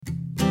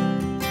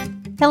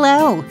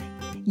Hello!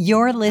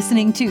 You're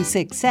listening to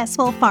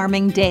Successful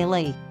Farming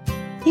Daily.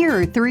 Here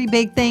are 3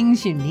 big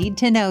things you need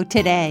to know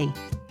today.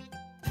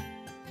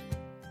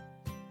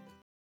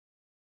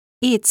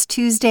 It's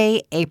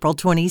Tuesday, April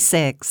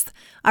 26th.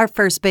 Our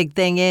first big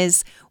thing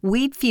is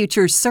wheat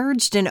futures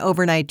surged in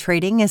overnight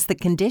trading as the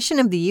condition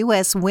of the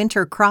U.S.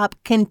 winter crop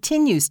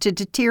continues to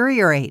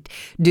deteriorate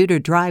due to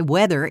dry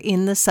weather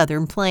in the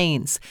southern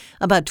plains.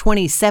 About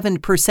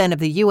 27% of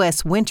the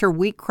U.S. winter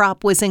wheat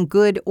crop was in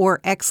good or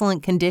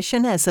excellent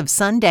condition as of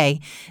Sunday,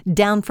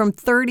 down from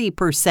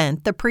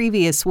 30% the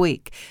previous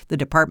week, the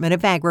Department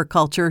of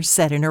Agriculture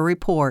said in a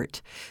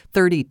report.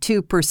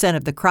 32%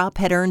 of the crop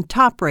had earned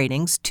top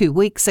ratings 2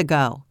 weeks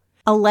ago.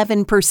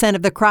 11%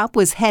 of the crop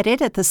was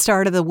headed at the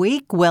start of the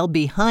week, well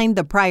behind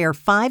the prior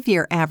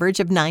 5-year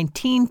average of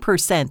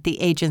 19%, the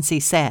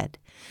agency said.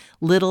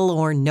 Little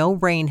or no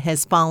rain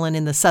has fallen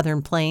in the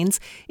southern plains,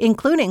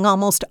 including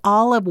almost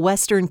all of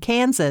western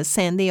Kansas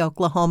and the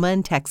Oklahoma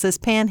and Texas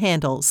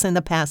panhandles in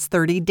the past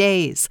 30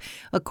 days,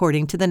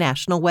 according to the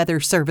National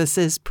Weather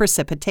Service's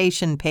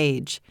precipitation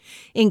page.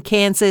 In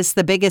Kansas,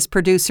 the biggest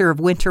producer of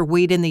winter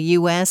wheat in the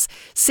U.S.,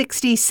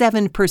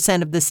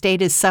 67% of the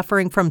state is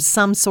suffering from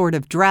some sort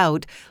of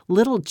drought,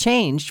 little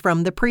changed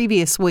from the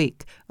previous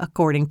week,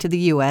 according to the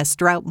U.S.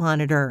 Drought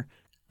Monitor.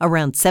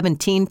 Around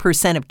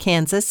 17% of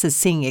Kansas is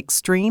seeing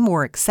extreme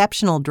or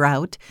exceptional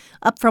drought,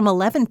 up from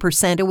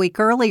 11% a week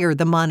earlier,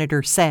 the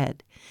monitor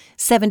said.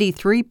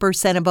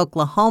 73% of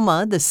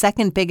Oklahoma, the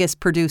second biggest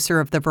producer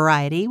of the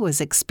variety,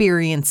 was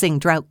experiencing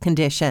drought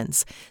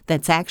conditions.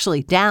 That's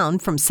actually down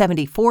from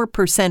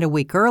 74% a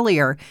week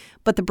earlier,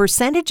 but the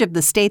percentage of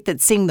the state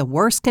that's seeing the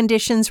worst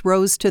conditions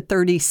rose to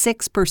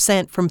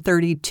 36% from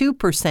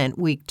 32%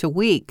 week to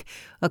week,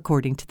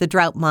 according to the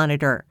Drought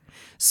Monitor.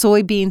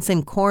 Soybeans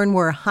and corn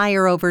were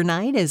higher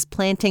overnight as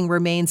planting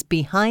remains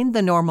behind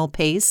the normal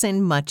pace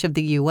in much of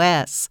the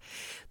U.S.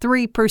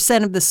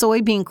 3% of the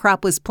soybean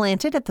crop was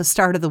planted at the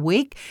start of the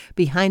week,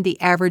 behind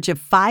the average of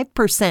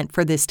 5%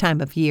 for this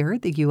time of year,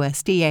 the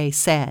USDA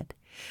said.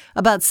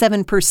 About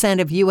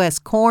 7% of U.S.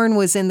 corn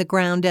was in the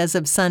ground as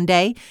of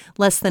Sunday,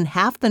 less than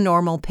half the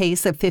normal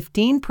pace of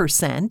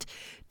 15%.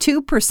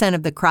 2%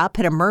 of the crop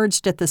had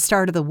emerged at the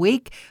start of the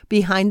week,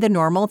 behind the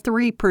normal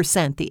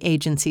 3%, the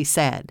agency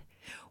said.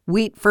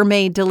 Wheat for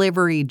May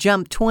delivery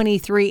jumped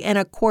 23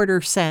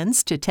 1/4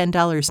 cents to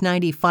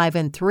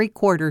 $10.95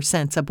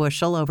 3/4 a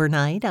bushel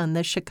overnight on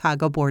the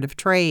Chicago Board of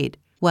Trade,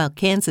 while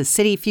Kansas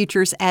City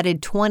futures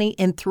added 20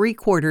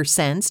 3/4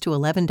 cents to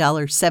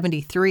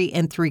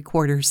 $11.73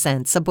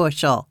 3/4 a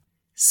bushel.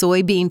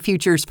 Soybean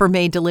futures for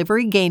May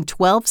delivery gained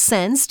 12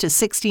 cents to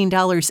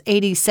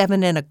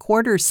 $16.87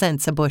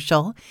 1/4 a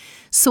bushel.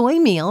 Soy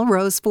meal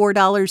rose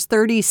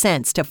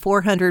 $4.30 to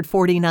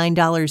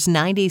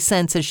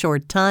 $449.90 a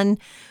short ton,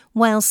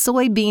 while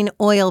soybean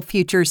oil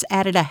futures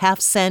added a half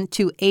cent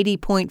to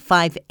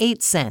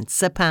 80.58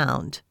 cents a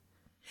pound.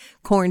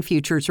 Corn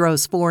futures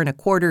rose 4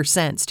 1/4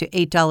 cents to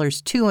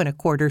 $8.02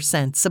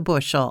 1/4 a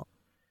bushel.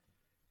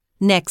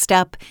 Next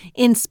up,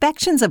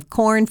 inspections of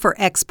corn for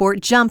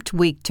export jumped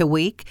week to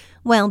week,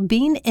 while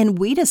bean and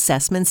wheat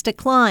assessments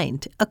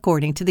declined,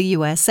 according to the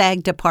U.S.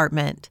 Ag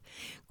Department.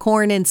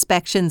 Corn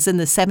inspections in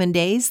the 7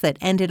 days that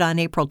ended on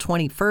April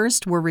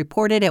 21st were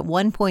reported at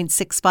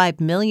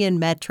 1.65 million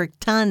metric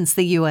tons,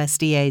 the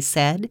USDA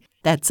said.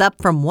 That's up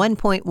from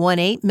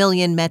 1.18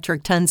 million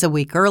metric tons a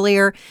week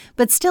earlier,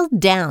 but still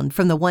down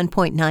from the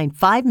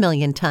 1.95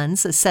 million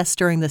tons assessed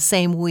during the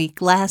same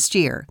week last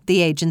year,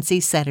 the agency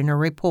said in a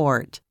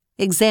report.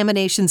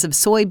 Examinations of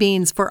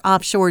soybeans for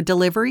offshore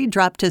delivery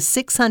dropped to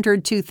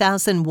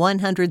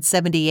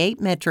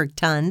 602,178 metric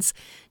tons,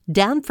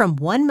 down from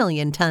 1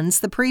 million tons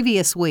the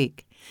previous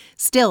week.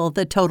 Still,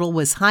 the total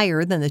was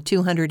higher than the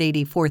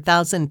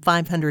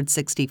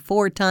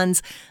 284,564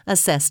 tons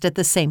assessed at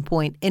the same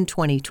point in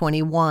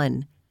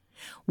 2021.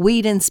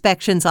 Wheat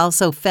inspections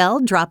also fell,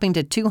 dropping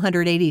to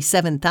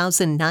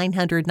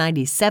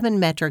 287,997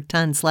 metric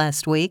tons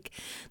last week.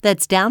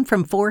 That's down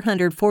from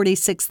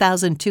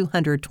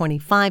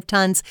 446,225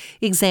 tons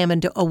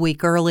examined a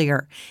week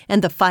earlier,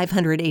 and the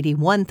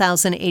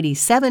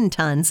 581,087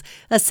 tons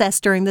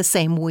assessed during the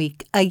same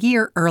week a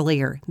year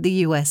earlier,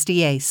 the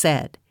USDA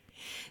said.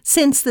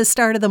 Since the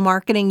start of the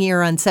marketing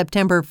year on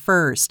September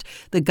 1st,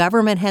 the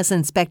government has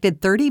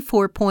inspected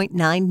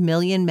 34.9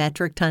 million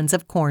metric tons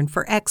of corn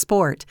for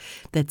export.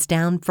 That's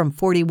down from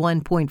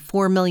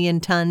 41.4 million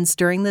tons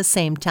during the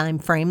same time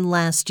frame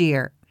last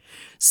year.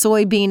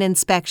 Soybean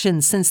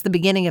inspections since the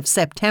beginning of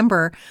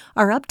September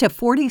are up to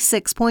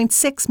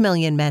 46.6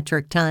 million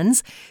metric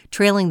tons,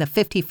 trailing the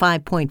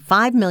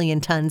 55.5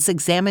 million tons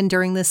examined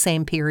during the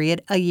same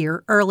period a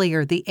year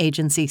earlier, the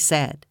agency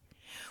said.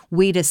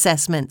 Wheat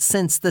assessments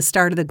since the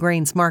start of the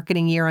grains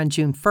marketing year on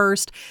June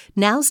 1st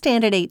now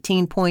stand at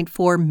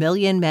 18.4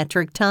 million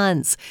metric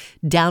tons,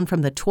 down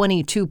from the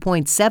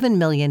 22.7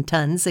 million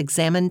tons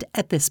examined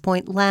at this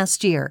point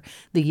last year,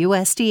 the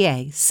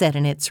USDA said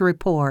in its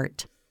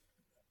report.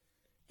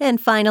 And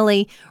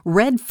finally,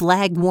 red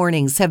flag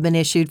warnings have been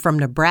issued from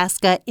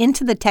Nebraska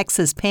into the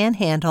Texas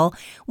Panhandle,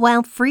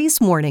 while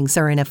freeze warnings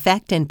are in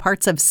effect in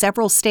parts of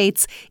several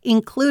states,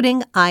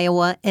 including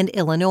Iowa and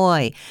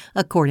Illinois,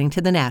 according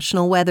to the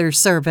National Weather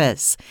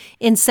Service.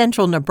 In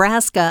central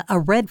Nebraska, a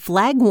red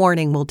flag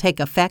warning will take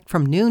effect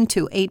from noon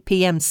to 8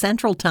 p.m.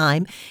 Central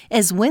Time,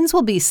 as winds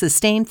will be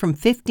sustained from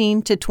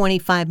 15 to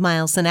 25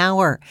 miles an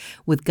hour,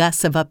 with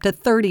gusts of up to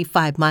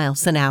 35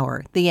 miles an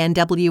hour, the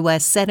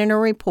NWS said in a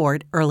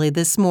report early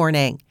this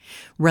morning.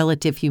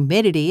 Relative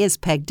humidity is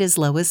pegged as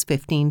low as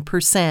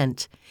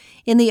 15%.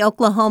 In the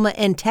Oklahoma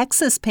and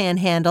Texas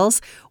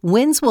panhandles,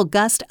 winds will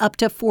gust up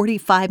to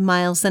 45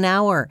 miles an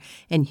hour,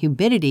 and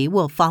humidity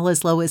will fall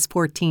as low as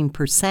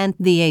 14%,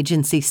 the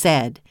agency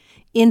said.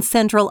 In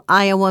central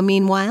Iowa,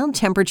 meanwhile,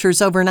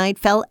 temperatures overnight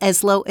fell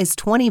as low as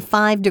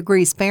 25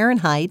 degrees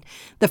Fahrenheit.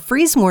 The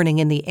freeze warning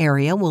in the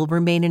area will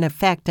remain in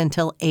effect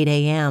until 8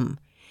 a.m.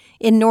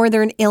 In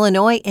northern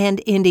Illinois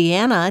and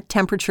Indiana,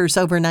 temperatures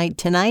overnight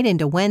tonight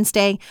into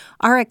Wednesday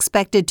are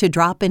expected to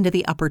drop into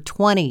the upper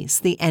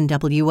 20s, the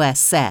NWS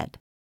said.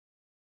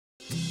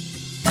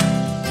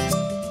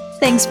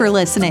 Thanks for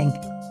listening.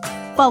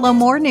 Follow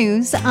more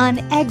news on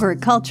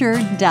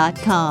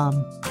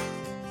agriculture.com.